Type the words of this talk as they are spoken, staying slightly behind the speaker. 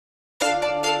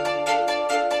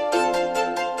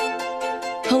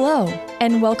Hello,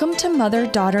 and welcome to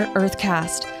Mother-Daughter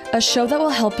Earthcast, a show that will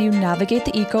help you navigate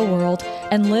the eco-world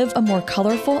and live a more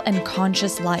colorful and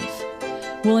conscious life.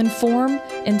 We'll inform,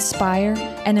 inspire,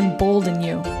 and embolden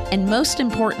you. And most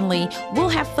importantly, we'll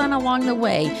have fun along the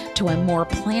way to a more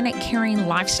planet-caring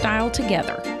lifestyle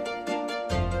together.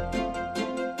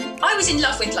 I was in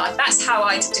love with life. That's how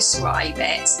I'd describe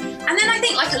it. And then I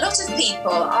think, like a lot of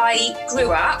people, I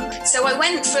grew up. So I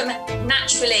went from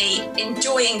naturally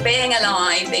enjoying being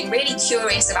alive, being really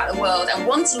curious about the world and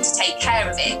wanting to take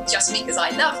care of it just because I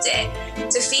loved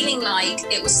it, to feeling like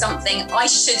it was something I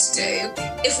should do.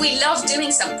 If we love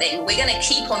doing something, we're going to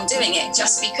keep on doing it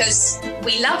just because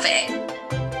we love it.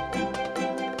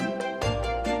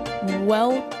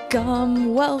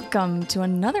 Welcome to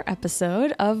another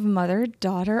episode of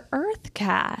Mother-Daughter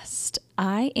Earthcast.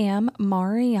 I am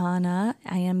Mariana.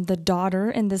 I am the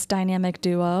daughter in this dynamic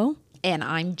duo. And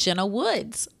I'm Jenna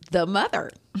Woods, the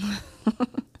mother.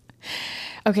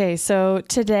 Okay, so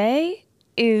today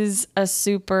is a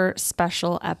super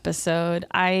special episode.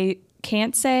 I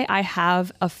can't say I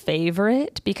have a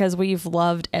favorite because we've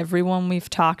loved everyone we've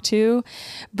talked to,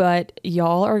 but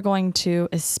y'all are going to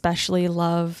especially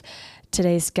love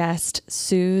today's guest,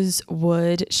 Suze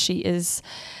Wood. She is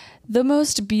the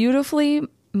most beautifully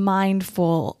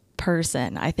mindful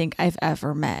person I think I've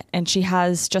ever met. And she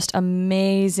has just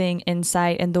amazing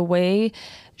insight in the way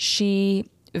she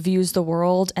views the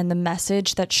world, and the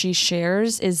message that she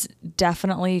shares is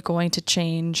definitely going to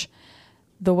change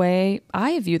the way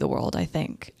I view the world, I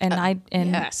think. And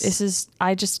yes.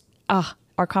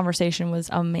 Our conversation was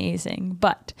amazing,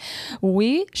 but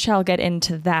we shall get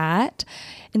into that.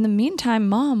 In the meantime,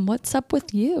 Mom, what's up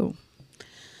with you?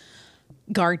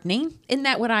 Gardening. Isn't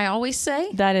that what I always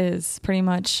say? That is pretty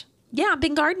much. Yeah, I've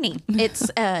been gardening.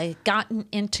 It's gotten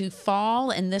into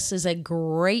fall, and this is a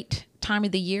great time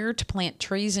of the year to plant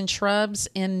trees and shrubs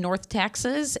in North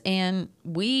Texas, and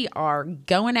we are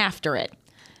going after it.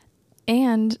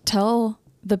 And tell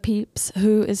the peeps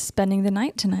who is spending the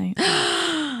night tonight.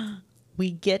 We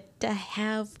get to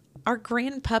have our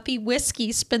grandpuppy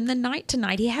Whiskey spend the night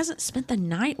tonight. He hasn't spent the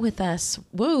night with us.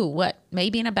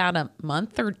 Maybe in about a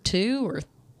month or two or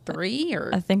three? Or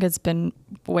I think it's been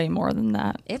way more than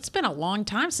that. It's been a long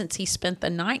time since he spent the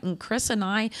night, and Chris and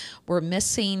I were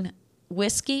missing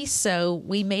Whiskey, so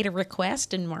we made a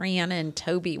request, and Mariana and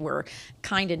Toby were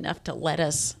kind enough to let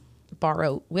us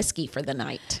borrow Whiskey for the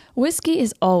night. Whiskey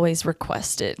is always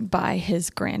requested by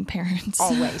his grandparents.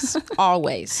 Always.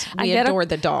 We adore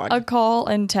the dog. A call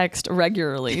and text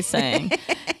regularly saying,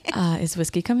 is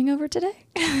Whiskey coming over today?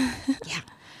 Yeah.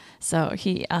 So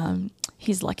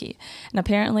he's lucky. And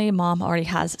apparently Mom already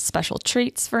has special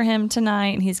treats for him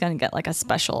tonight, and he's going to get like a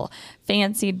special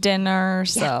fancy dinner.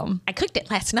 Yeah. So I cooked it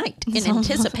last night in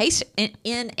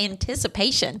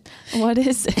anticipation. What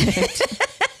is it?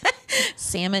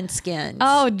 Salmon skins.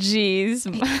 Oh, geez.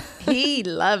 He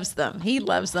loves them. He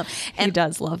loves them. And, he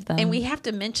does love them. And we have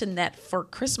to mention that for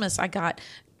Christmas, I got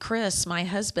Chris, my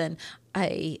husband,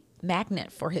 a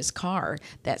magnet for his car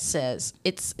that says,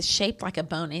 it's shaped like a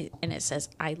bone, and it says,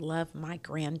 "I love my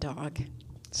granddog."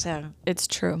 So it's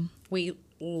true. We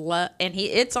love, and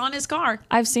it's on his car.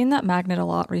 I've seen that magnet a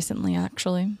lot recently,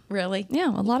 actually. Really? Yeah,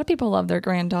 a lot of people love their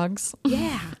granddogs.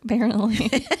 Yeah. Apparently.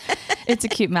 It's a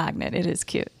cute magnet. It is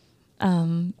cute.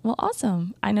 Well,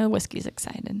 awesome. I know Whiskey's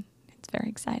excited. It's very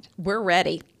excited. We're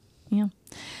ready. Yeah.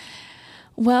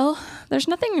 Well, there's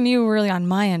nothing new really on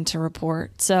my end to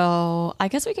report, so I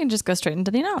guess we can just go straight into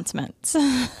the announcements.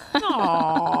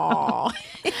 Aww.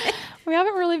 We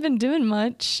haven't really been doing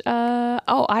much.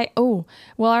 I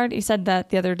already said that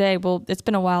the other day. Well, it's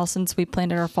been a while since we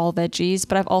planted our fall veggies,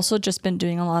 but I've also just been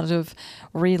doing a lot of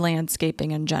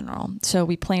re-landscaping in general. So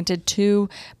we planted 2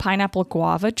 pineapple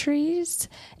guava trees,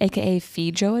 aka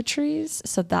Feijoa trees.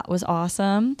 So that was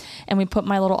awesome. And we put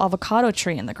my little avocado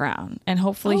tree in the ground, and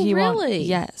hopefully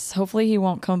hopefully he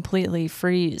won't completely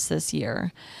freeze this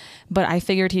year. But I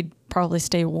figured he'd probably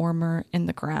stay warmer in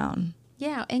the ground.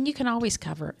 Yeah, and you can always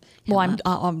cover it. Well,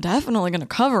 I'm definitely going to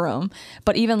cover them.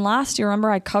 But even last year,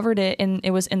 remember, I covered it and it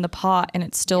was in the pot and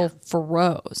it still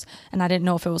froze. And I didn't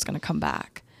know if it was going to come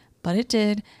back. But it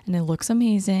did, and it looks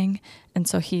amazing. And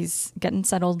so he's getting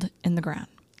settled in the ground.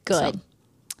 Good. So,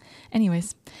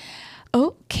 anyways.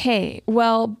 Okay,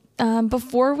 well,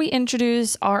 before we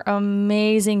introduce our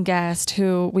amazing guest,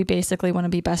 who we basically want to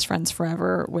be best friends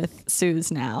forever with, Suze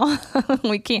now.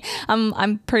 We can't.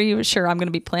 I'm pretty sure I'm going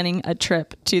to be planning a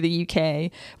trip to the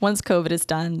UK once COVID is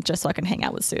done, just so I can hang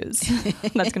out with Suze.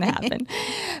 That's going to happen.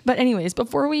 But anyways,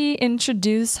 before we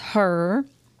introduce her,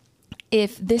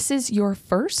 If this is your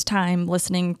first time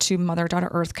listening to Mother Daughter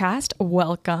Earthcast,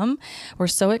 welcome. We're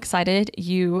so excited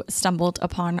you stumbled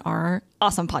upon our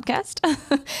awesome podcast.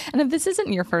 And if this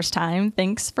isn't your first time,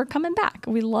 thanks for coming back.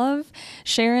 We love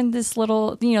sharing this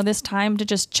little, this time to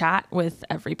just chat with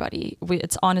everybody.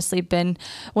 It's honestly been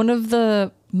one of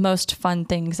the most fun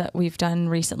things that we've done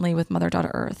recently with Mother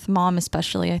Daughter Earth. Mom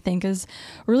especially, I think, is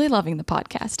really loving the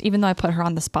podcast, even though I put her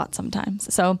on the spot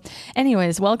sometimes. So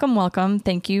anyways, welcome.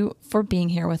 Thank you for being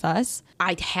here with us.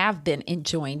 I have been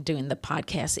enjoying doing the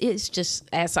podcast. It's just,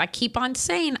 as I keep on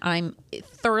saying, I'm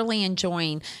thoroughly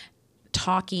enjoying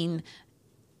talking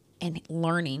and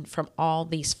learning from all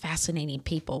these fascinating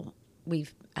people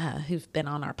who've been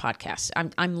on our podcast.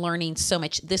 I'm learning so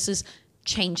much. This is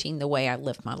changing the way I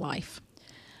live my life.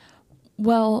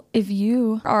 Well, if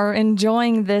you are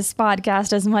enjoying this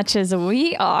podcast as much as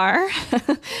we are,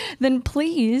 then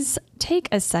please take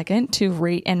a second to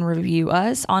rate and review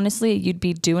us. Honestly, you'd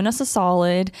be doing us a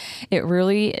solid. It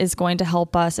really is going to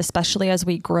help us, especially as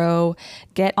we grow,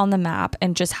 get on the map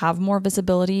and just have more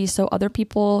visibility so other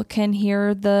people can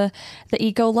hear the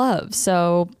eco love.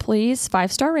 So please,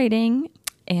 5-star rating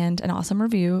and an awesome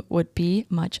review would be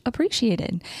much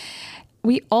appreciated.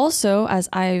 We also, as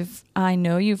I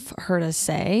know you've heard us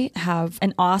say, have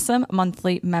an awesome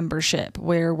monthly membership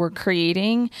where we're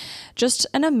creating just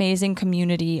an amazing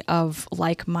community of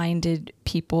like-minded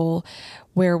people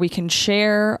where we can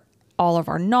share all of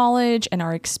our knowledge and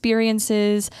our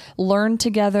experiences, learn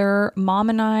together. Mom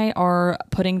and I are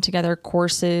putting together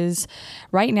courses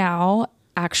right now.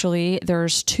 Actually,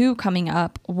 there's 2 coming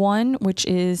up. One, which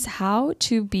is how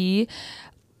to be,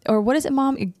 or what is it,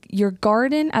 Mom? Your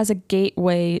garden as a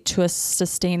gateway to a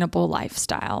sustainable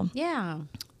lifestyle. Yeah.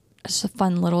 It's a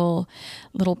fun little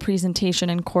presentation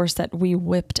and course that we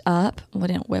whipped up. We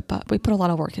didn't whip up. We put a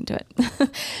lot of work into it.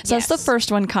 So That's the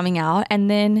first one coming out. And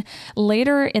then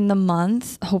later in the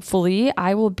month, hopefully,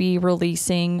 I will be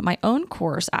releasing my own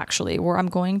course, actually, where I'm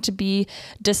going to be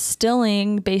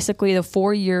distilling basically the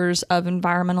 4 years of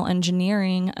environmental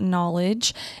engineering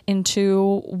knowledge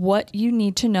into what you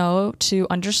need to know to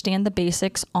understand the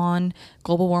basics on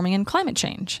global warming and climate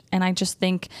change. And I just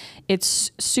think it's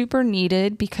super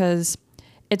needed because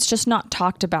it's just not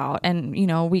talked about. And,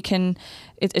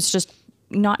 it's just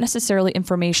not necessarily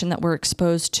information that we're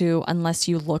exposed to unless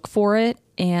you look for it.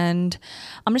 And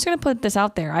I'm just going to put this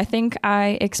out there. I think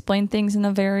I explain things in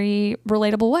a very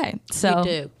relatable way. So you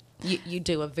do. You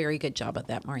do a very good job at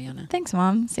that, Mariana. Thanks,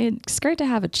 Mom. See, it's great to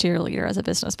have a cheerleader as a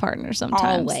business partner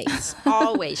sometimes.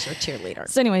 Always your cheerleader.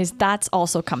 So anyways, that's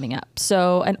also coming up.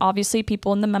 So, and obviously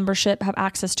people in the membership have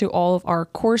access to all of our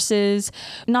courses.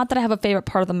 Not that I have a favorite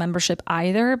part of the membership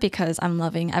either, because I'm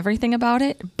loving everything about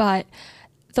it, but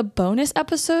the bonus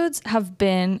episodes have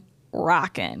been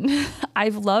rocking.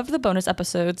 I've loved the bonus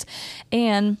episodes,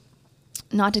 and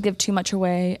not to give too much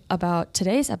away about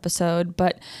today's episode,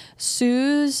 but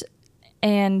Suze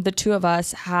and the 2 of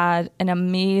us had an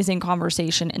amazing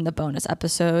conversation in the bonus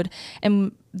episode.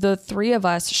 And the 3 of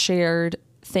us shared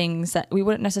things that we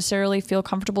wouldn't necessarily feel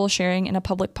comfortable sharing in a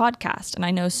public podcast. And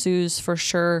I know Suze for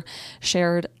sure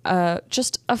shared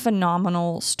just a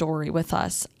phenomenal story with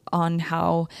us on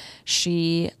how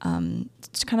she kind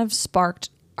of sparked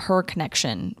her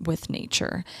connection with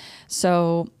nature.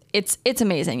 So it's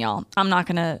amazing, y'all. I'm not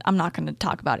gonna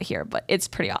talk about it here, but it's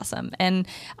pretty awesome. And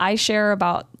I share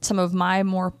about some of my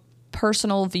more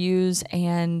personal views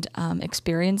and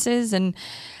experiences. And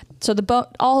so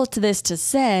all to this to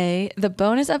say, the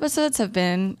bonus episodes have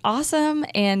been awesome,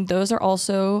 and those are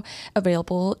also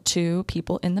available to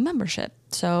people in the membership.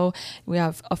 So we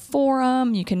have a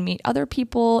forum, you can meet other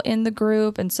people in the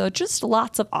group, and so just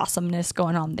lots of awesomeness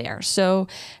going on there. So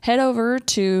head over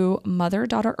to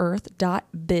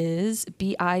motherdaughter-earth.biz,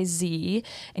 B-I-Z,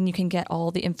 and you can get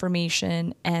all the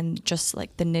information and just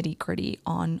like the nitty-gritty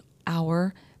on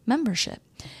our membership.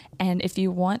 And if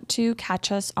you want to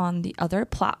catch us on the other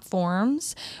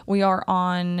platforms, we are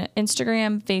on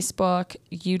Instagram, Facebook,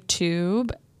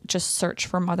 YouTube. Just search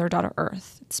for Mother Daughter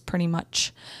Earth. It's pretty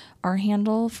much our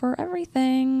handle for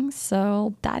everything.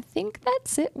 So I think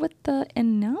that's it with the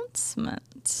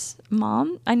announcements.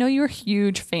 Mom, I know you're a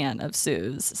huge fan of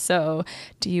Suze. So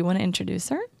do you want to introduce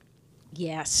her?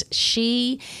 Yes,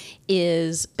 she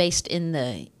is based in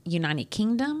the United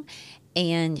Kingdom,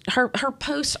 and her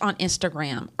posts on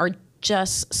Instagram are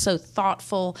just so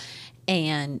thoughtful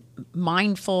and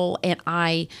mindful, and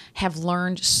I have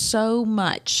learned so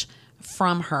much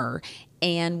from her.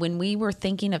 And when we were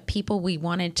thinking of people we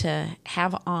wanted to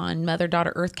have on Mother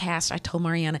Daughter Earthcast, I told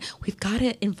Mariana, we've got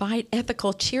to invite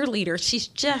Ethical Cheerleader. She's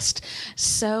just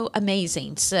so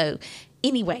amazing. So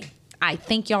anyway, I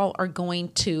think y'all are going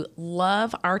to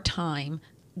love our time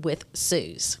with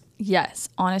Suze. Yes,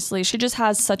 honestly, she just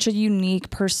has such a unique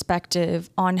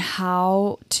perspective on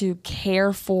how to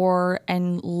care for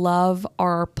and love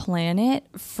our planet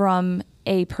from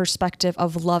a perspective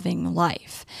of loving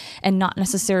life and not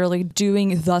necessarily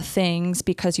doing the things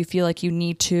because you feel like you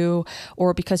need to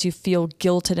or because you feel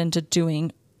guilted into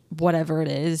doing whatever it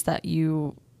is that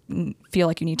you feel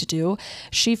like you need to do.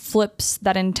 She flips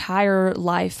that entire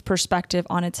life perspective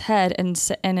on its head and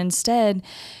instead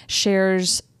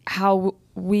shares how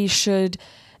we should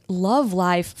love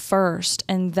life first,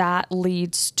 and that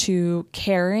leads to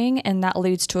caring, and that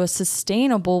leads to a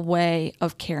sustainable way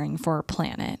of caring for our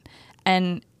planet.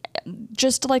 And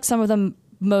just like some of the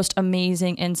most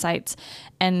amazing insights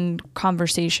and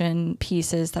conversation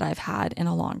pieces that I've had in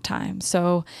a long time.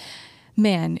 So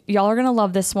man, y'all are going to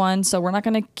love this one, so we're not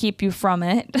going to keep you from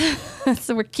it.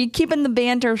 So we're keeping the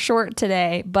banter short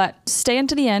today, but stay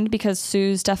into the end because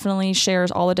Suze definitely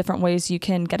shares all the different ways you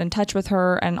can get in touch with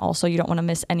her, and also you don't want to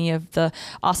miss any of the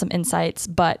awesome insights.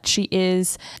 But she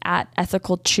is at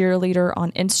Ethical Cheerleader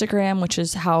on Instagram, which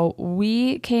is how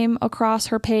we came across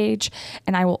her page,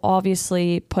 and I will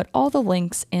obviously put all the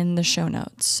links in the show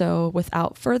notes. So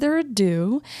without further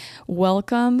ado,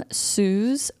 welcome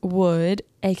Suze Wood,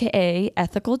 aka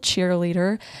Ethical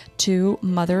Cheerleader, to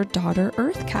Mother Daughter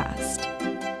Earthcast.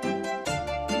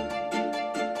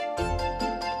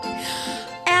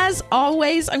 As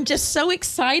always, I'm just so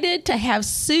excited to have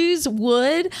Suze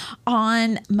Wood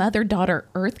on Mother Daughter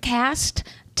Earthcast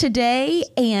today.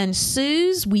 And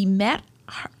Suze, we met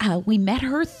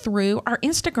her through our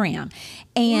Instagram,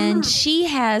 and she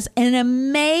has an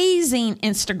amazing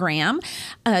Instagram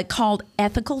called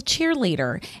Ethical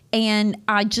Cheerleader. And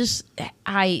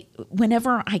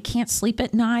whenever I can't sleep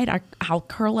at night, I'll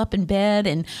curl up in bed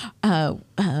and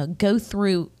go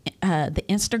through the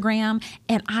Instagram,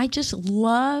 and I just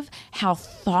love how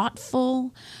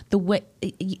thoughtful what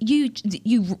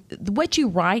you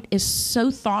write is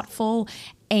so thoughtful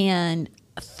and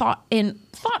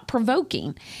thought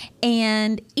provoking.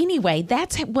 And anyway,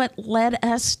 that's what led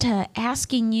us to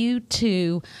asking you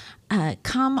to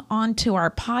come onto our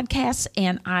podcast.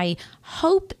 And I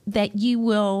hope that you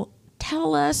will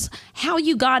tell us how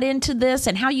you got into this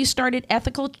and how you started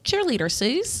Ethical Cheerleader,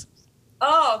 Suze.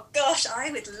 Oh gosh,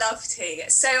 I would love to.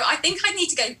 So I think I need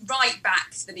to go right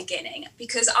back to the beginning,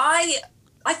 because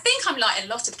I think I'm like a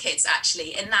lot of kids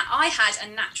actually, in that I had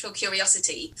a natural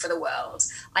curiosity for the world.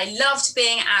 I loved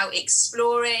being out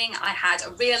exploring. I had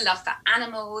a real love for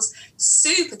animals,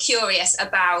 super curious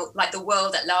about like the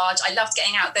world at large. I loved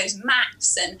getting out those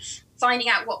maps and finding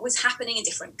out what was happening in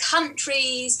different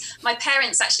countries. My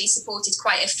parents actually supported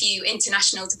quite a few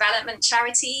international development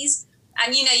charities.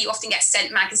 And you often get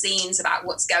sent magazines about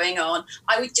what's going on.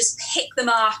 I would just pick them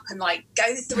up and like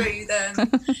go through them.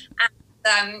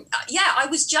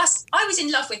 I was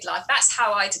in love with life. That's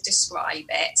how I'd describe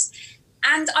it.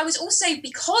 And I was also,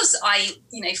 because I,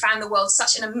 found the world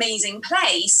such an amazing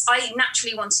place, I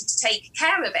naturally wanted to take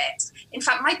care of it. In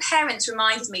fact, my parents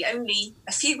reminded me only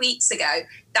a few weeks ago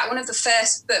that one of the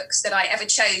first books that I ever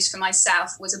chose for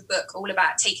myself was a book all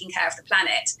about taking care of the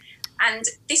planet. And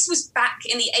this was back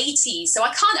in the 80s, so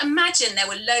I can't imagine there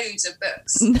were loads of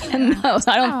books. No,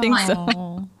 I don't think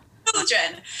so.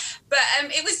 Children. But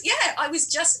I was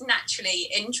just naturally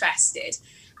interested.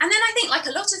 And then I think, like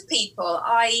a lot of people,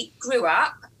 I grew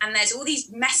up and there's all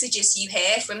these messages you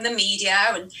hear from the media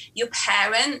and your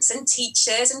parents and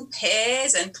teachers and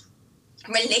peers and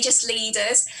religious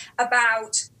leaders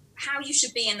about how you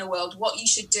should be in the world, what you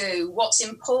should do, what's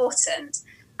important.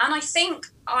 And I think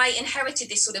I inherited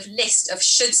this sort of list of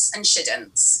shoulds and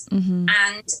shouldn'ts. Mm-hmm.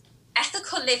 And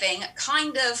ethical living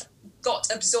kind of got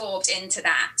absorbed into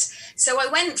that. So I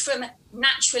went from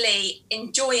naturally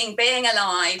enjoying being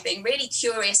alive, being really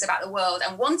curious about the world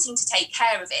and wanting to take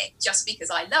care of it just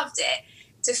because I loved it,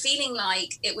 to feeling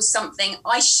like it was something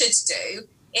I should do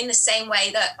in the same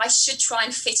way that I should try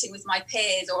and fit in with my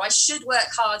peers, or I should work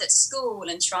hard at school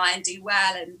and try and do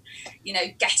well and,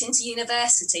 get into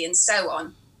university and so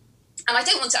on. And I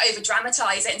don't want to over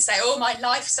dramatize it and say, oh, my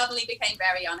life suddenly became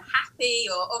very unhappy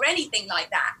or anything like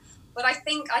that. But I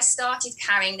think I started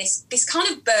carrying this kind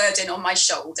of burden on my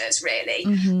shoulders, really,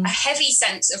 mm-hmm. a heavy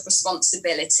sense of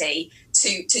responsibility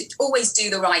to always do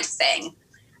the right thing.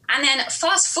 And then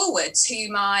fast forward to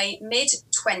my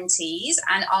mid-20s,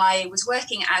 and I was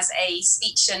working as a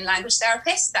speech and language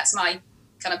therapist. That's my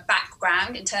kind of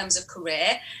background in terms of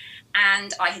career.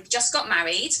 And I had just got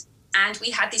married, and we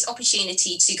had this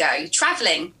opportunity to go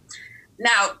traveling.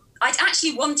 Now, I'd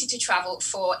actually wanted to travel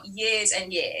for years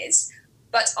and years,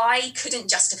 but I couldn't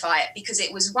justify it because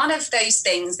it was one of those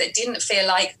things that didn't feel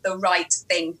like the right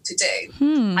thing to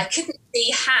do. I couldn't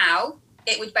see how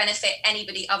it would benefit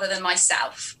anybody other than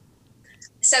myself.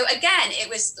 So again, it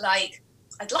was like,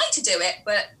 I'd like to do it,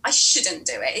 but I shouldn't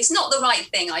do it. It's not the right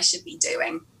thing I should be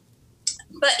doing.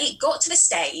 But it got to the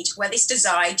stage where this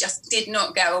desire just did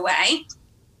not go away.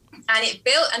 And it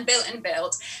built and built and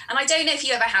built. And I don't know if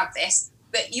you ever have this,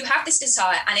 but you have this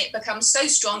desire and it becomes so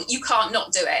strong you can't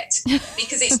not do it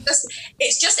because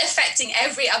it's just affecting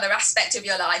every other aspect of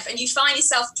your life. And you find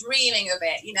yourself dreaming of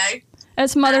it, you know.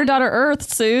 It's Mother, Daughter, Earth,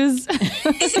 Suze. I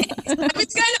was going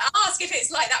to ask if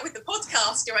it's like that with the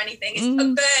podcast or anything. It's a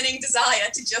burning desire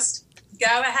to just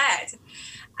go ahead.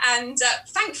 And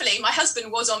thankfully, my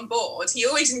husband was on board. He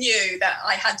always knew that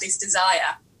I had this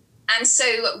desire. And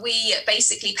so we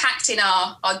basically packed in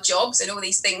our jobs and all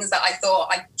these things that I thought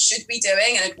I should be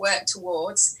doing and had worked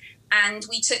towards. And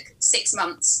we took 6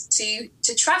 months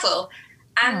to travel.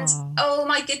 And oh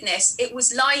my goodness, it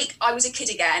was like I was a kid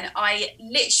again. I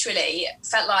literally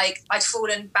felt like I'd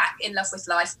fallen back in love with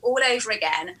life all over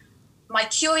again. My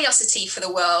curiosity for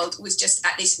the world was just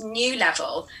at this new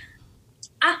level.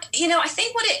 And, you know, I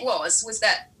think what it was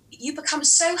that you become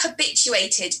so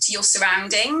habituated to your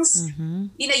surroundings.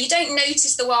 You know, you don't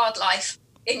notice the wildlife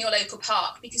in your local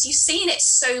park because you've seen it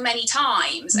so many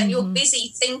times and you're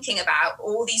busy thinking about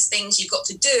all these things you've got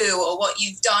to do or what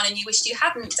you've done and you wished you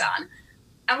hadn't done.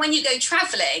 And when you go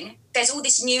traveling, there's all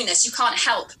this newness. You can't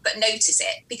help but notice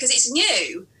it because it's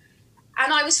new.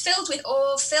 And I was filled with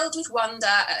awe, filled with wonder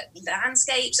at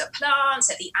landscapes, at plants,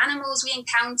 at the animals we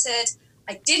encountered.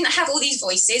 I didn't have all these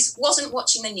voices, wasn't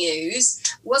watching the news,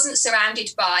 wasn't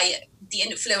surrounded by the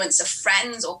influence of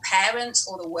friends or parents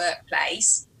or the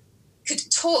workplace.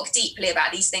 Could talk deeply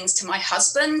about these things to my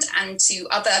husband and to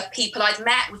other people I'd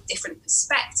met with different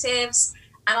perspectives.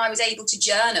 And I was able to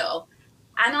journal.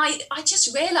 And I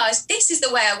just realized this is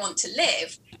the way I want to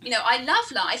live. You know, I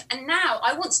love life and now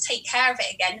I want to take care of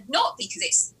it again, not because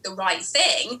it's the right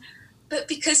thing, but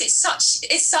because it's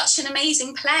such an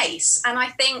amazing place. And I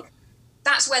think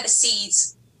that's where the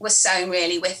seeds were sown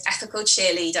really with Ethical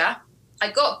Cheerleader. I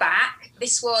got back,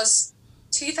 this was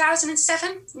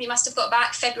 2007. We must have got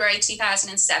back February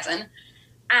 2007.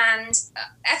 And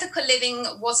ethical living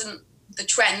wasn't the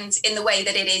trend in the way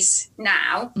that it is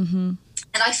now.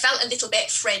 And I felt a little bit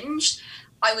fringed.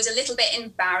 I was a little bit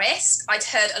embarrassed. I'd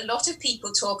heard a lot of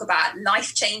people talk about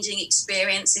life-changing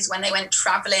experiences when they went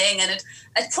traveling and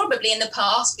had probably in the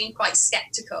past been quite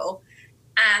skeptical.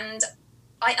 And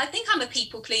I think I'm a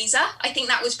people pleaser. I think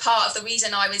that was part of the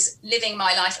reason I was living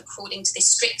my life according to this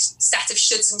strict set of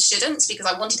shoulds and shouldn'ts, because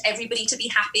I wanted everybody to be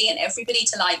happy and everybody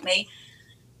to like me.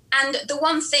 And the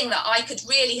one thing that I could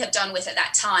really have done with at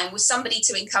that time was somebody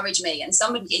to encourage me and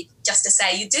somebody just to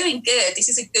say, you're doing good, this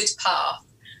is a good path.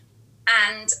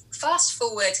 And fast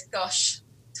forward,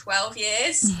 12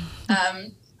 years,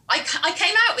 I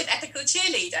came out with Ethical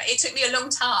Cheerleader. It took me a long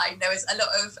time. There was a lot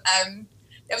of,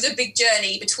 there was a big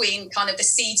journey between kind of the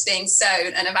seeds being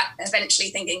sown and eventually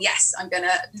thinking, yes, I'm going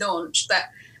to launch. But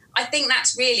I think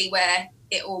that's really where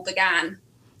it all began.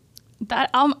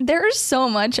 That there's so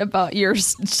much about your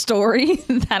story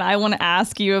that I want to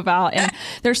ask you about, and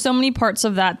there's so many parts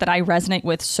of that I resonate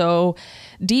with so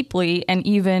deeply. And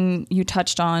even you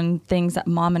touched on things that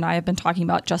Mom and I have been talking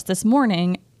about just this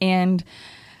morning. And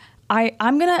I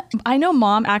know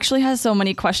Mom actually has so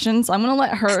many questions. I'm gonna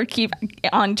let her keep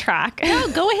on track.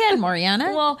 No, go ahead,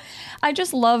 Mariana. Well, I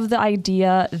just love the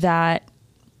idea that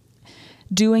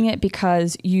doing it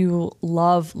because you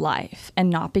love life and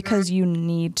not because you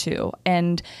need to.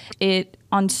 And it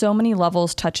on so many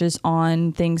levels touches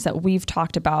on things that we've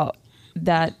talked about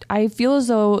that I feel as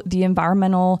though the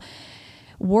environmental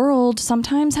world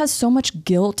sometimes has so much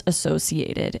guilt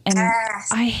associated. And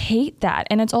I hate that.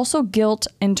 And it's also guilt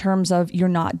in terms of you're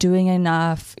not doing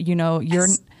enough, you know,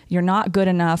 you're not good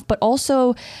enough, but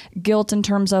also guilt in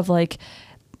terms of like,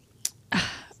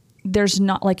 there's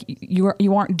not like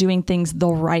you aren't doing things the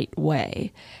right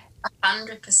way.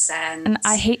 100%. And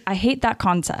I hate that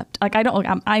concept. Like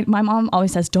my mom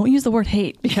always says, don't use the word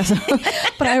hate because,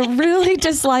 but I really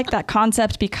dislike that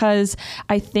concept because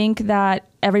I think that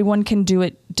everyone can do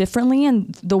it differently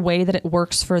and the way that it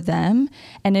works for them.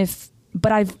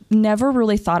 But I've never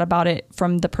really thought about it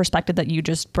from the perspective that you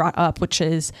just brought up, which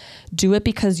is do it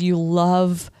because you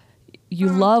love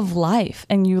life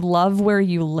and you love where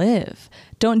you live.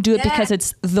 Don't do it because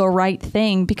it's the right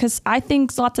thing. Because I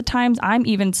think lots of times I'm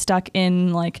even stuck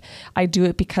in like, I do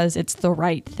it because it's the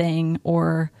right thing,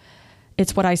 or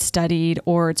it's what I studied,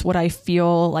 or it's what I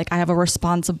feel like I have a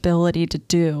responsibility to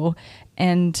do.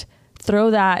 And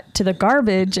throw that to the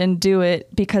garbage and do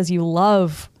it because you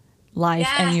love life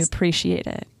and you appreciate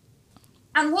it.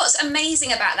 And what's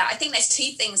amazing about that, I think there's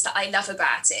two things that I love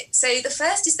about it. So the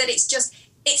first is that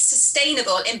it's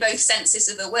sustainable in both senses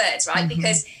of the words, right?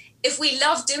 Because if we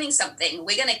love doing something,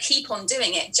 we're going to keep on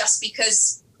doing it just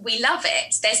because we love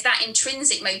it. There's that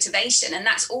intrinsic motivation, and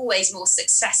that's always more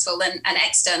successful than an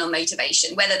external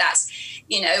motivation, whether that's,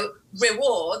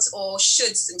 rewards or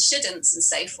shoulds and shouldn'ts and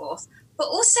so forth. But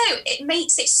also it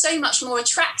makes it so much more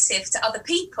attractive to other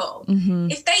people.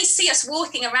 If they see us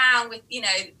walking around with,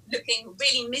 looking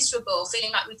really miserable,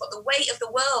 feeling like we've got the weight of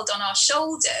the world on our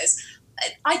shoulders,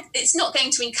 it's not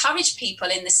going to encourage people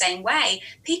in the same way.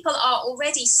 People are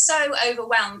already so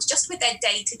overwhelmed just with their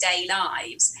day-to-day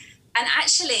lives. And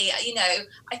actually,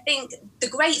 I think the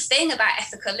great thing about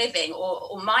ethical living,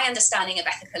 or my understanding of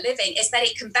ethical living, is that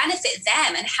it can benefit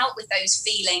them and help with those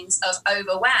feelings of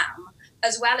overwhelm,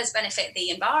 as well as benefit the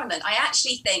environment. I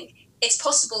actually think it's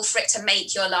possible for it to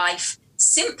make your life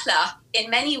simpler in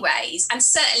many ways, and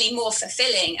certainly more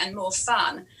fulfilling and more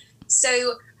fun.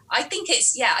 So I think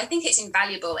it's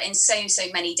invaluable in so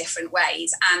many different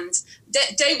ways. And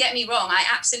don't get me wrong, I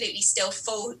absolutely still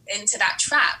fall into that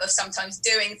trap of sometimes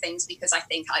doing things because I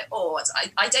think I ought.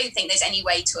 I don't think there's any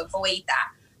way to avoid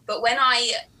that. But when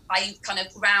I kind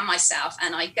of ground myself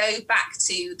and I go back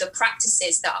to the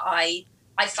practices that I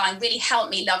find really help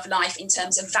me love life in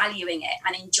terms of valuing it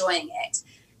and enjoying it,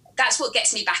 that's what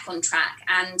gets me back on track.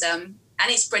 And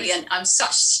it's brilliant. I'm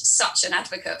such an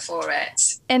advocate for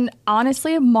it. And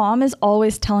honestly, Mom is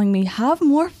always telling me, have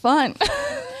more fun.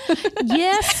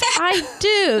 Yes, I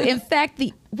do. In fact,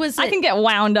 I can get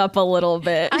wound up a little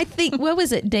bit. I think, what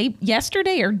was it,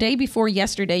 yesterday or day before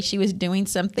yesterday, she was doing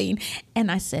something,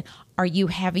 and I said, are you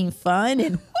having fun?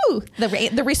 And whoo,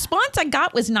 the response I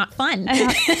got was not fun.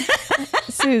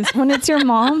 Suze, when it's your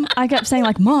mom, I kept saying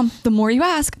like, Mom, the more you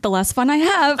ask, the less fun I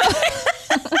have.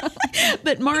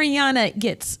 But Mariana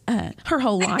gets her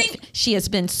whole life. She has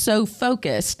been so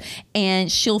focused,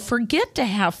 and she'll forget to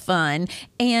have fun.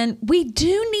 And we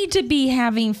do need to be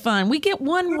having fun. We get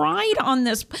one ride on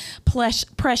this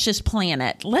precious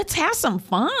planet. Let's have some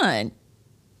fun.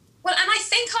 Well, and I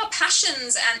think our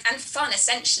passions and fun,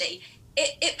 essentially,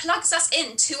 it plugs us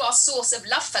into our source of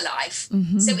love for life.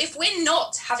 So if we're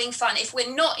not having fun, if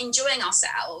we're not enjoying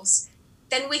ourselves,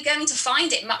 then we're going to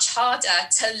find it much harder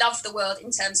to love the world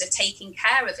in terms of taking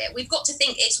care of it. We've got to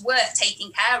think it's worth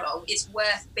taking care of. It's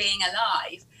worth being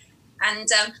alive. And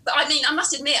but I mean, I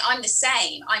must admit, I'm the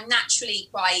same. I'm naturally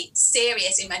quite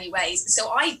serious in many ways.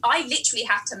 So I literally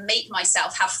have to make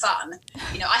myself have fun.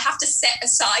 I have to set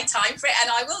aside time for it. And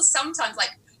I will sometimes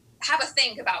have a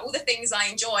think about all the things I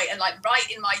enjoy and write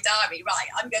in my diary, right,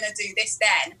 I'm going to do this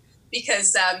then.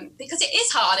 Because it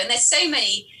is hard. And there's so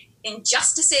many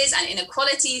injustices and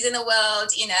inequalities in the world.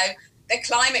 The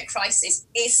climate crisis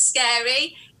is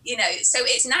scary. So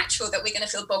it's natural that we're going to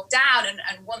feel bogged down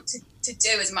and want to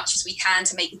do as much as we can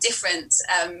to make a difference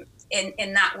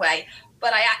in that way.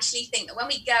 But I actually think that when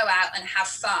we go out and have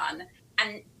fun,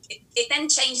 and it then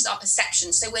changes our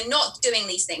perception. So we're not doing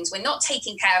these things. We're not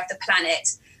taking care of the planet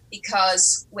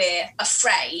because we're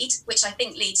afraid, which I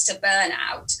think leads to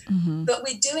burnout. But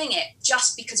we're doing it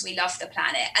just because we love the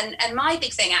planet. And my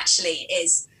big thing actually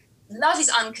is love is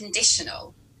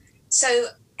unconditional. So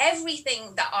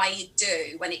everything that I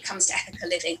do when it comes to ethical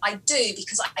living, I do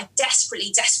because I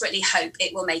desperately, desperately hope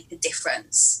it will make a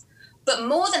difference. But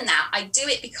more than that, I do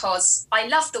it because I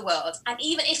love the world. And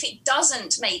even if it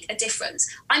doesn't make a difference,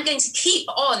 I'm going to keep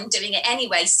on doing it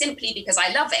anyway, simply because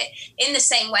I love it, in the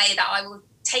same way that I will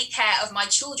take care of my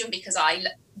children because I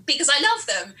love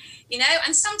them,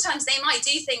 and sometimes they might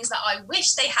do things that I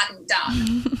wish they hadn't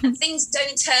done. And things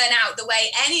don't turn out the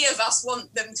way any of us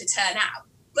want them to turn out.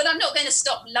 But I'm not going to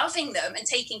stop loving them and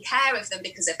taking care of them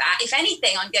because of that. If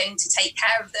anything, I'm going to take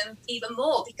care of them even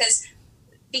more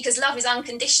because love is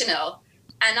unconditional.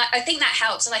 And I think that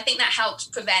helps. And I think that helps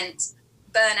prevent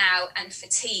burnout and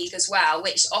fatigue as well,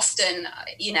 which often,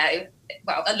 a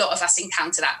lot of us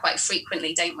encounter that quite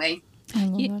frequently, don't we?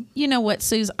 You know what,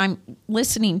 Suze? I'm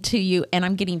listening to you and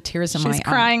I'm getting tears in my eyes. She's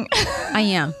crying.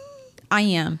 I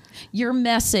am. Your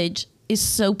message is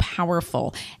so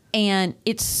powerful and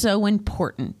it's so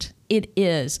important. It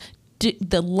is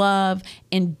the love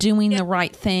and doing the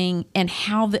right thing and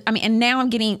and now I'm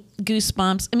getting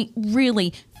goosebumps.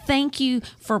 Really, thank you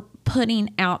for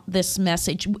putting out this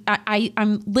message.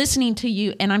 I'm listening to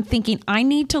you and I'm thinking I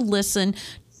need to listen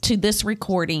to this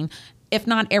recording, if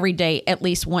not every day, at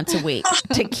least once a week,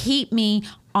 to keep me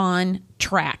on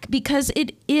track, because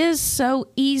it is so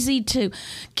easy to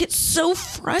get so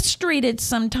frustrated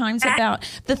sometimes about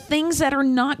the things that are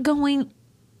not going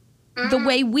the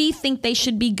way we think they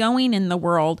should be going in the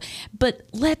world. But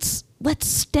let's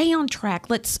stay on track.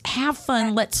 Let's have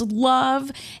fun. Let's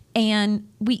love, and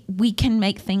we can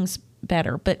make things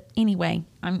better. But anyway,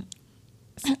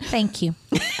 thank you.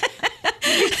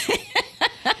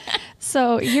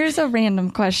 So here's a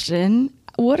random question.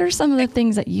 What are some of the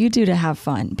things that you do to have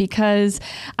fun? Because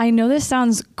I know this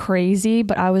sounds crazy,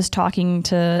 but I was talking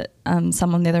to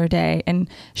someone the other day, and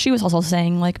she was also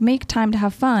saying, like, make time to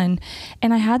have fun.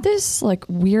 And I had this like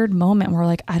weird moment where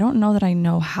like, I don't know that I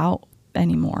know how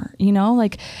anymore, you know,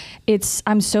 like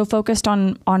I'm so focused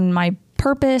on my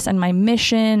purpose and my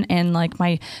mission and like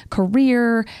my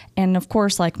career and of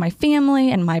course like my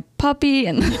family and my puppy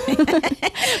and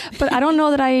but I don't know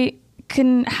that I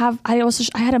can have. I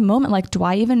had a moment like, do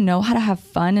I even know how to have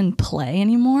fun and play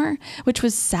anymore? Which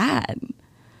was sad.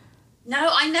 No,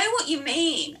 I know what you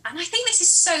mean. And I think this is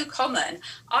so common.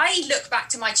 I look back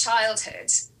to my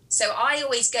childhood. So I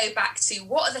always go back to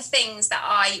what are the things that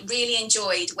I really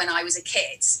enjoyed when I was a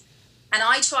kid. And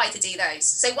I try to do those.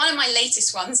 So one of my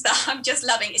latest ones that I'm just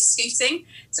loving is scooting.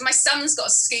 So my son's got a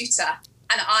scooter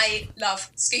and I love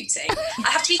scooting. I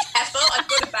have to be careful. I've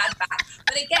got a bad back.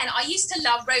 But again, I used to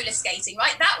love roller skating,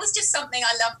 right? That was just something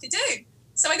I loved to do.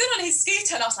 So I got on his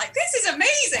scooter and I was like, this is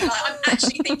amazing. Like, I'm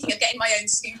actually thinking of getting my own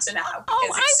scooter now.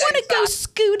 Oh, I want to go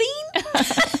scooting.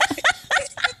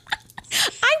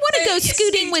 I want to go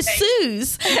scooting with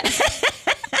Suze.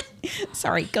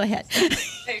 Sorry, go ahead.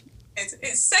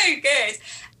 It's so good.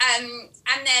 And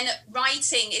then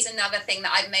writing is another thing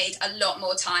that I've made a lot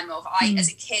more time of. As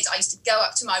a kid, I used to go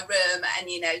up to my room and,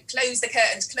 you know, close the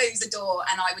curtains, close the door,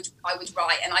 and I would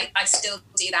write. And I still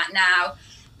do that now.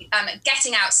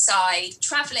 Getting outside,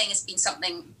 traveling has been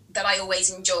something that I always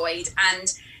enjoyed.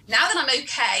 And now that I'm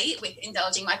okay with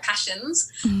indulging my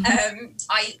passions,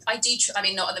 I do, I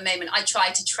mean, not at the moment, I try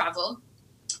to travel,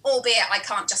 albeit I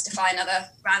can't justify another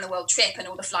round the world trip and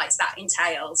all the flights that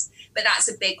entails, but that's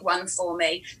a big one for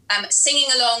me. Singing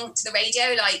along to the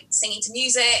radio, like singing to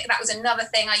music, that was another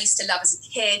thing I used to love as a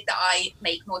kid that I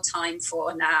make more time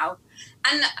for now.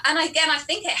 And again, I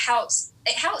think it helps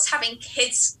having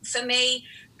kids for me,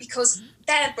 because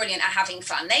they're brilliant at having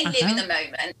fun. They live in the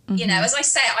moment. You know, as I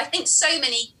say, I think so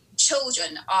many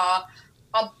children are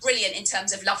brilliant in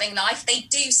terms of loving life. They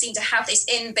do seem to have this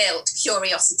inbuilt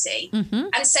curiosity.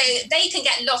 And so they can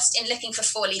get lost in looking for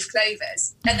four-leaf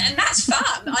clovers. And that's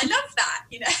fun. I love that,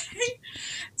 you know.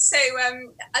 So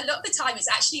a lot of the time it's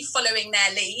actually following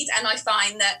their lead. And I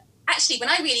find that actually when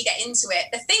I really get into it,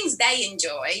 the things they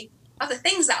enjoy are the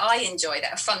things that I enjoy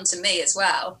that are fun to me as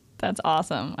well. That's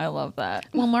awesome. I love that.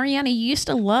 Well, Mariana, you used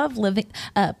to love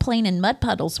playing in mud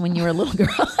puddles when you were a little girl.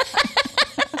 Who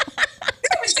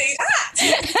would do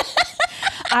that?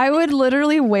 I would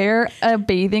literally wear a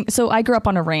bathing. So I grew up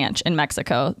on a ranch in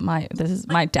Mexico. My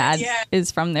dad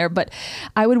is from there, but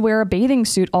I would wear a bathing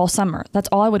suit all summer. That's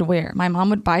all I would wear. My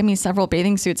mom would buy me several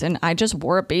bathing suits, and I just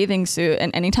wore a bathing suit.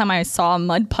 And anytime I saw a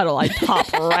mud puddle, I'd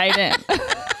hop right in.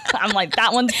 I'm like,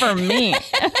 that one's for me.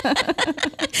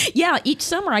 Yeah, each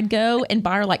summer I'd go and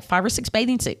buy her like 5 or 6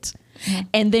 bathing suits.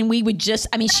 And then we would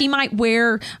she might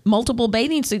wear multiple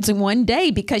bathing suits in one day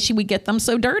because she would get them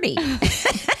so dirty.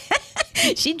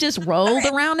 She just rolled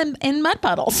around in mud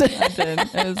puddles. I did.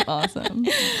 It was awesome.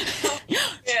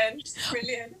 Yeah,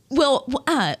 brilliant. Well,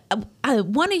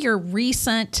 one of your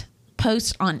recent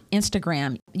post on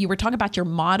Instagram, you were talking about your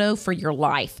motto for your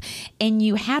life, and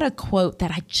you had a quote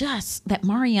that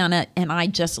Mariana and I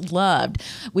just loved,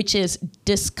 which is,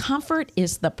 discomfort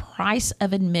is the price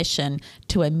of admission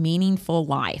to a meaningful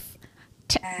life.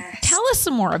 Tell us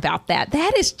some more about that.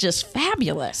 That is just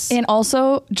fabulous. And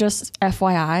also, just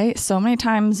FYI, so many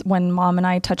times when Mom and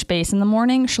I touch base in the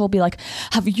morning, she'll be like,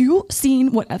 have you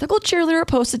seen what Ethical Cheerleader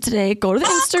posted today? Go to the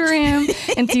Instagram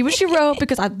and see what she wrote,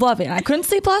 because I love it. I couldn't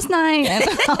sleep last night. And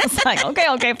I was like,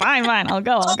 okay, fine. I'll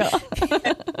go.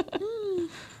 But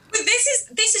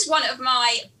this is one of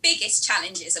my biggest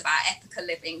challenges about ethical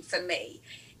living for me,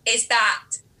 is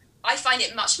that I find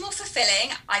it much more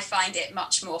fulfilling. I find it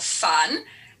much more fun,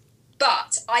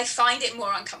 but I find it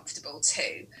more uncomfortable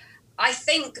too. I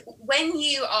think when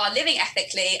you are living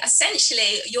ethically,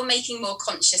 essentially you're making more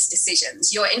conscious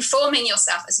decisions. You're informing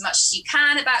yourself as much as you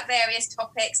can about various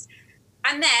topics,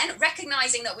 and then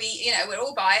recognizing that we're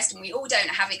all biased and we all don't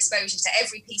have exposure to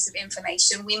every piece of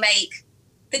information. We make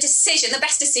the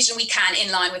best decision we can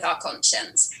in line with our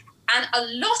conscience. And a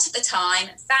lot of the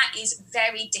time, that is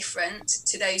very different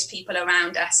to those people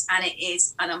around us, and it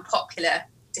is an unpopular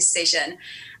decision.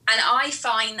 And I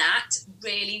find that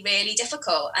really, really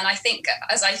difficult. And I think,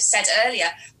 as I said earlier,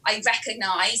 I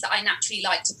recognise that I naturally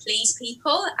like to please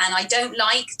people, and I don't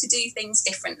like to do things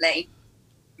differently.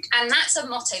 And that's a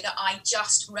motto that I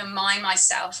just remind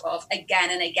myself of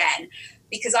again and again,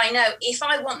 because I know if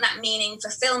I want that meaning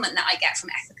fulfillment that I get from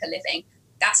ethical living,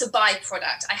 that's a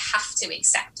byproduct. I have to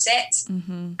accept it.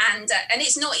 And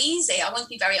it's not easy. I want to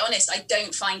be very honest. I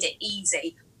don't find it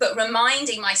easy, but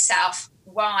reminding myself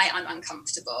why I'm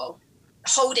uncomfortable,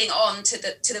 holding on to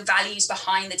the values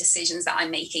behind the decisions that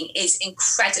I'm making is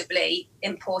incredibly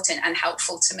important and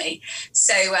helpful to me.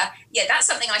 So that's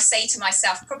something I say to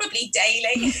myself probably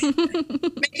daily,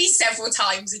 maybe several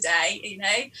times a day, you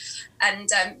know, and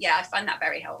I find that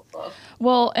very helpful.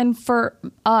 Well, and for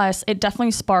us, it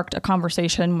definitely sparked a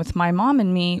conversation with my mom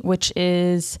and me, which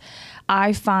is,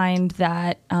 I find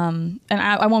that, and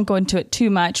I won't go into it too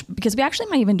much because we actually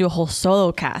might even do a whole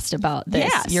solo cast about this.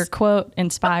 Yes. Your quote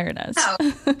inspired us.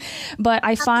 Oh. But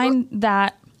I find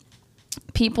that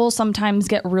people sometimes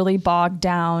get really bogged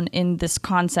down in this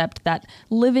concept that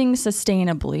living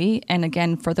sustainably, and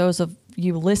again, for those of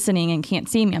you listening and can't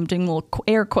see me, I'm doing little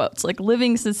air quotes, like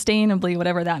living sustainably,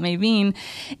 whatever that may mean,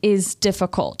 is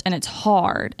difficult and it's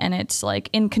hard and it's like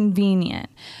inconvenient.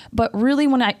 But really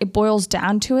when it boils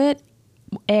down to it,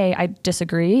 I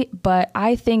disagree, but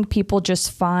I think people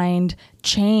just find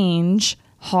change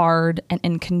hard and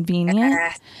inconvenient.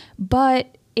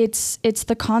 But it's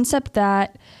the concept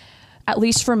that, at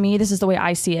least for me, this is the way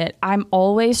I see it. I'm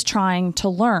always trying to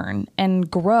learn and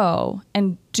grow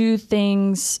and do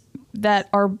things that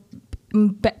are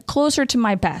closer to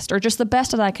my best or just the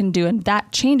best that I can do. And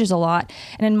that changes a lot.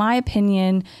 And in my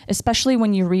opinion, especially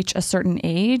when you reach a certain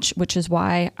age, which is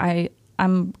why I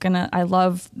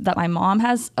love that my mom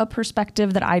has a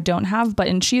perspective that I don't have,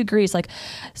 and she agrees, like,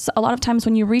 so a lot of times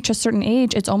when you reach a certain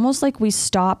age, it's almost like we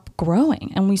stop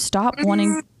growing and we stop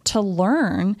wanting to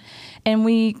learn, and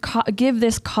we give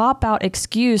this cop-out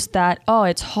excuse that, oh,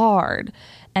 it's hard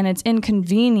and it's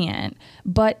inconvenient.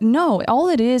 But no, all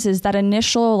it is that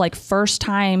initial, like, first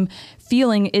time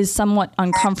feeling is somewhat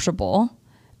uncomfortable,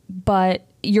 but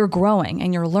you're growing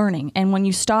and you're learning. And when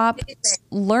you stop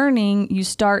learning, you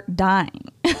start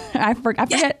dying. I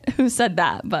forget who said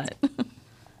that, but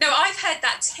no, I've heard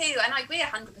that too, and I agree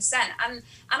 100%. And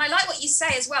I like what you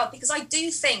say as well, because I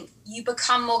do think you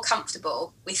become more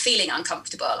comfortable with feeling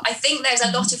uncomfortable. I think there's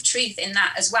a lot of truth in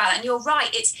that as well. And you're right,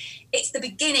 it's the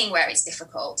beginning where it's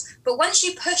difficult. But once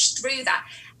you push through that,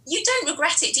 you don't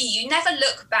regret it, do you? You never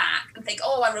look back and think,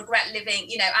 oh, I regret living,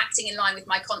 acting in line with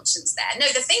my conscience there. No,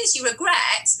 the things you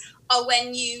regret are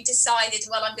when you decided,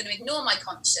 well, I'm going to ignore my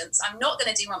conscience. I'm not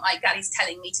going to do what my daddy's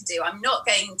telling me to do. I'm not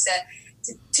going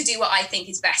to do what I think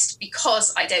is best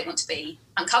because I don't want to be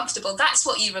uncomfortable. That's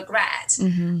what you regret,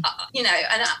 and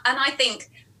I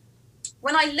think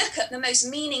when I look at the most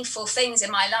meaningful things in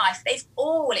my life, they've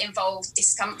all involved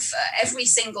discomfort, every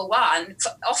single one.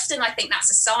 Often I think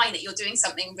that's a sign that you're doing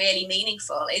something really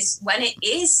meaningful, is when it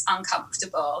is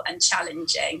uncomfortable and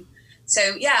challenging.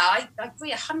 So, yeah, I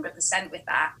agree 100% with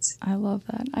that. I love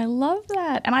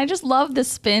that. And I just love the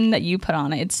spin that you put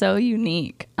on it. It's so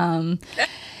unique.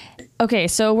 Okay,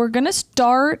 so we're gonna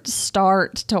start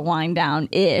to wind down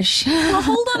ish. Well,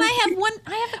 hold on.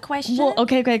 I have a question. Well,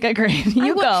 okay, great.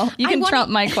 You go. You can trump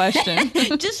my question.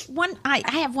 Just one. I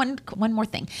have one more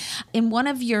thing. In one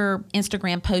of your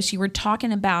Instagram posts, you were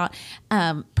talking about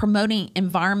promoting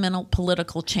environmental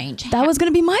political change. That was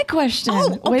gonna be my question.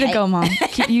 Oh, okay. Way to go, Mom.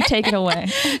 You take it away.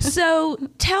 So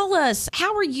tell us,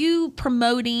 how are you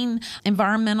promoting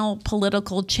environmental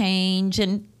political change,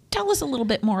 and tell us a little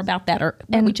bit more about that, or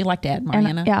what would you like to add,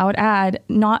 Mariana? I would add,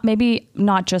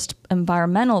 not just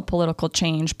environmental political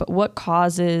change, but what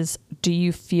causes do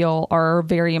you feel are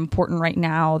very important right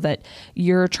now that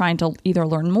you're trying to either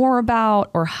learn more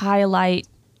about or highlight?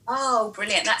 Oh,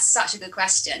 brilliant. That's such a good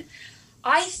question.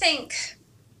 I think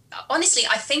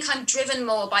I'm driven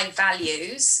more by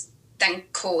values than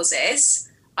causes.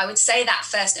 I would say that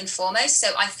first and foremost. So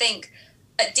I think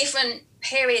at different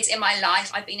periods in my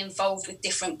life, I've been involved with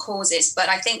different causes, but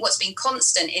I think what's been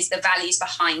constant is the values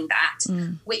behind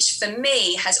that, which for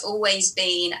me has always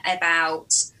been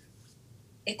about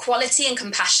equality and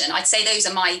compassion. I'd say those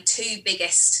are my two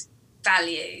biggest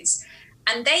values,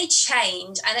 and they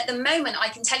change. And at the moment, I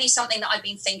can tell you something that I've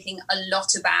been thinking a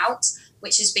lot about,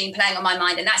 which has been playing on my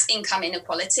mind, and that's income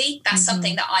inequality. That's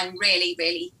something that I'm really,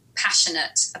 really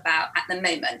passionate about at the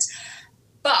moment.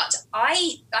 But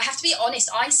I have to be honest,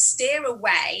 I steer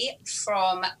away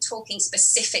from talking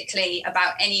specifically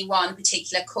about any one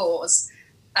particular cause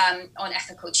on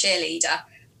Ethical Cheerleader.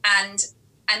 And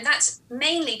that's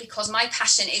mainly because my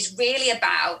passion is really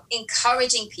about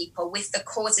encouraging people with the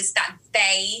causes that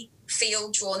they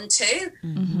feel drawn to,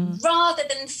 rather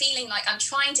than feeling like I'm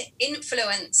trying to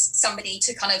influence somebody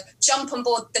to kind of jump on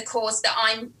board the cause that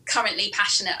I'm currently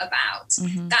passionate about.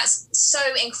 That's so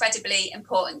incredibly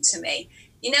important to me.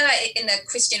 You know, in the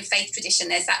Christian faith tradition,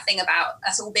 there's that thing about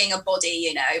us all being a body,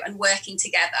 you know, and working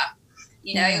together,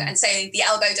 you know, and so the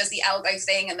elbow does the elbow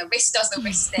thing and the wrist does the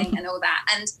wrist thing and all that.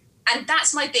 And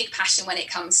that's my big passion when it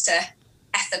comes to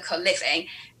ethical living.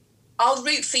 I'll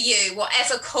root for you,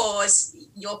 whatever cause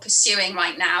you're pursuing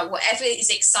right now, whatever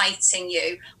is exciting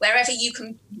you, wherever you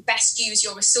can best use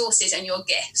your resources and your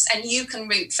gifts, and you can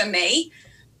root for me.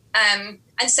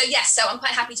 And so, yes, so I'm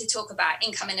quite happy to talk about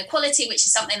income inequality, which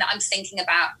is something that I'm thinking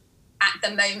about at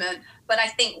the moment. But I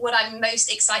think what I'm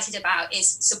most excited about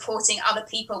is supporting other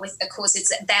people with the causes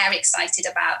that they're excited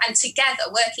about, and together,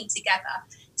 working together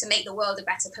to make the world a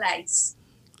better place.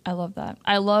 I love that.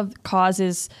 I love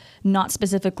causes, not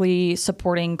specifically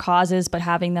supporting causes, but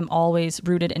having them always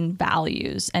rooted in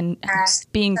values and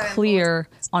being so clear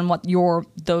on what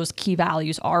those key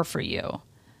values are for you.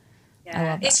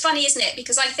 Yeah. It's funny, isn't it?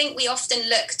 Because I think we often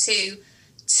look to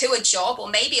a job or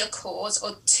maybe a cause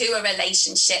or to a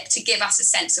relationship to give us a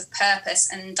sense of purpose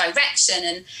and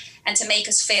direction and to make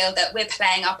us feel that we're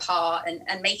playing our part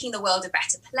and making the world a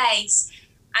better place.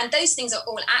 And those things are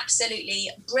all absolutely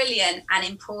brilliant and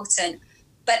important.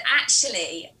 But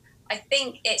actually, I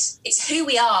think it's who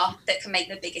we are that can make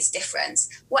the biggest difference.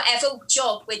 Whatever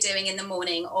job we're doing in the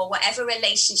morning or whatever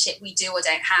relationship we do or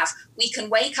don't have, we can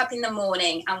wake up in the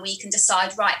morning and we can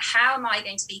decide, right, how am I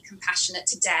going to be compassionate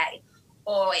today?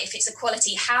 Or if it's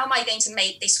equality, how am I going to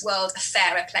make this world a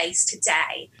fairer place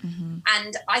today?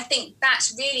 And I think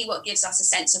that's really what gives us a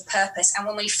sense of purpose. And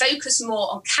when we focus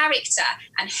more on character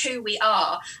and who we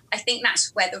are, I think that's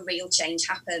where the real change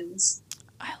happens.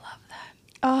 I love that.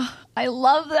 Oh, I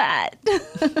love that.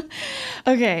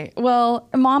 Okay. Well,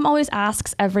 Mom always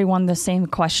asks everyone the same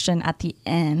question at the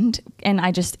end. And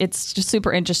it's just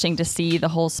super interesting to see the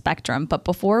whole spectrum. But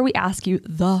before we ask you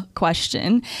the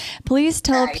question, please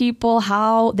tell people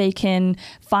how they can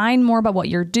find more about what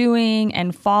you're doing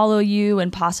and follow you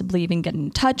and possibly even get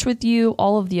in touch with you,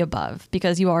 all of the above,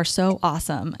 because you are so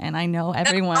awesome. And I know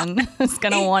everyone is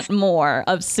going to want more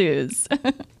of Suze.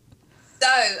 So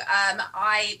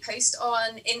I post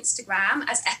on Instagram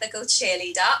as Ethical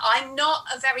Cheerleader. I'm not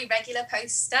a very regular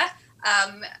poster.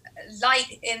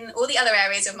 Like in all the other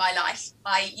areas of my life,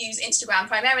 I use Instagram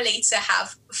primarily to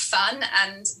have fun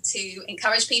and to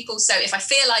encourage people. So if I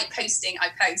feel like posting, I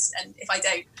post. And if I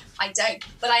don't, I don't.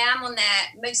 But I am on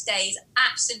there most days.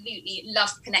 Absolutely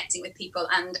love connecting with people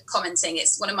and commenting.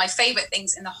 It's one of my favorite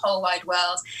things in the whole wide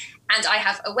world. And I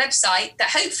have a website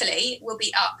that hopefully will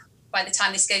be up by the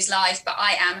time this goes live, but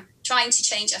I am trying to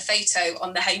change a photo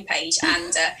on the homepage,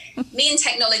 and me and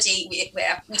technology, we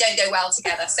don't go well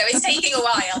together, so it's taking a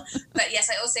while. But yes,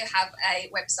 I also have a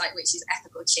website which is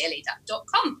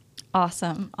ethicalcheerleader.com.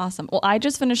 Awesome. Well, I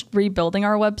just finished rebuilding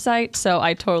our website, so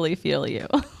I totally feel you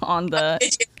on the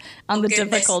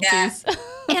difficulties. Yeah.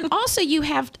 And also, you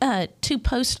have to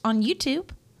post on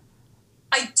YouTube.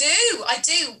 I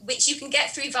do, which you can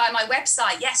get through via my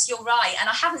website. Yes, you're right. And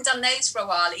I haven't done those for a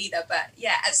while either. But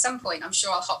yeah, at some point, I'm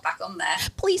sure I'll hop back on there.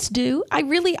 Please do. I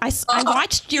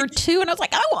watched your 2 and I was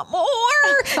like, I want more.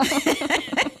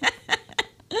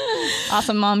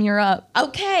 Awesome, Mom, you're up.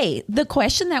 Okay. The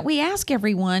question that we ask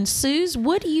everyone, Suze,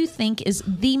 what do you think is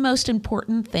the most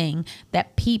important thing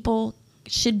that people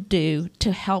should do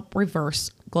to help reverse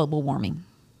global warming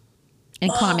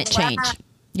and climate change?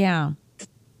 Yeah.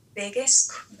 The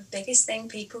biggest thing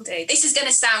people do. This is going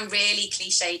to sound really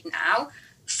cliched now.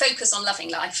 Focus on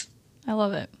loving life. I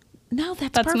love it. No,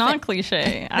 that's perfect. Not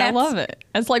cliche. I love it.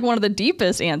 It's like one of the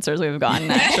deepest answers we've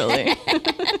gotten, actually.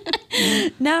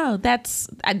 No, that's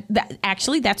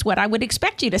what I would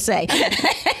expect you to say.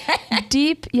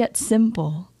 Deep yet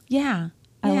simple. Yeah.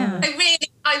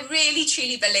 I really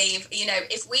truly believe,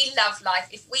 if we love life,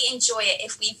 if we enjoy it,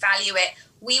 if we value it,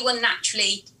 we will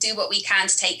naturally do what we can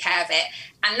to take care of it.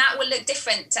 And that will look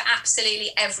different to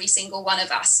absolutely every single one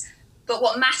of us. But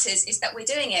what matters is that we're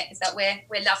doing it, is that we're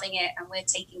loving it and we're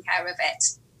taking care of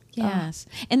it. Yes.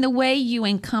 And the way you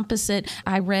encompass it,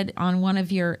 I read on one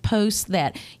of your posts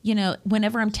that,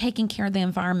 whenever I'm taking care of the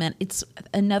environment, it's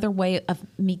another way of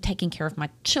me taking care of my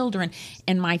children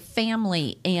and my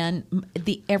family and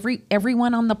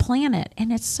everyone on the planet.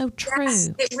 And it's so true. Yes,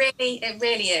 it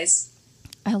really is.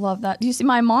 I love that. Do you see?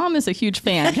 My mom is a huge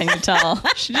fan. Can you tell?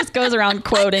 She just goes around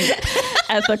quoting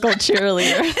Ethical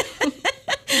Cheerleader.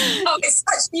 Oh, it's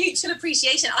such mutual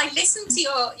appreciation. I listened to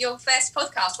your first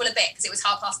podcast, a bit, because it was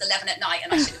 11:30 at night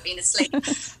and I should have been asleep.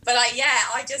 But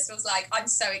I just was like, I'm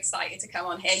so excited to come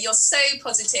on here. You're so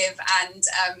positive and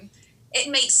it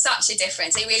makes such a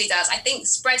difference. It really does. I think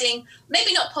spreading,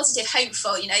 maybe not positive,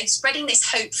 hopeful, spreading this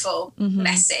hopeful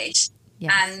message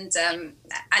and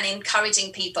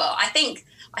encouraging people. I think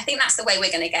that's the way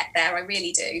we're going to get there. I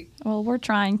really do. Well, we're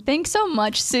trying. Thanks so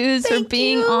much, Suze, for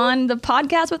being on the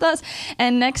podcast with us.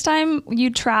 And next time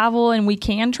you travel, and we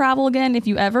can travel again, if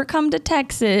you ever come to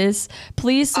Texas,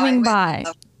 please swing by.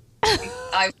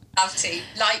 I would love to.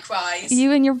 Likewise.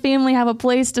 You and your family have a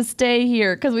place to stay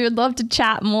here, because we would love to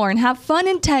chat more and have fun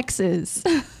in Texas.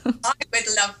 I would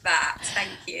love that. Thank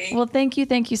you. Well, thank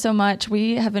you so much.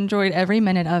 We have enjoyed every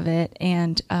minute of it,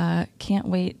 and can't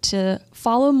wait to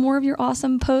follow more of your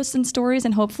awesome posts and stories,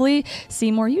 and hopefully see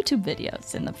more YouTube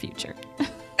videos in the future.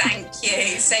 Thank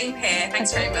you. Same here.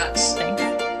 Thanks very much.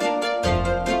 Thanks.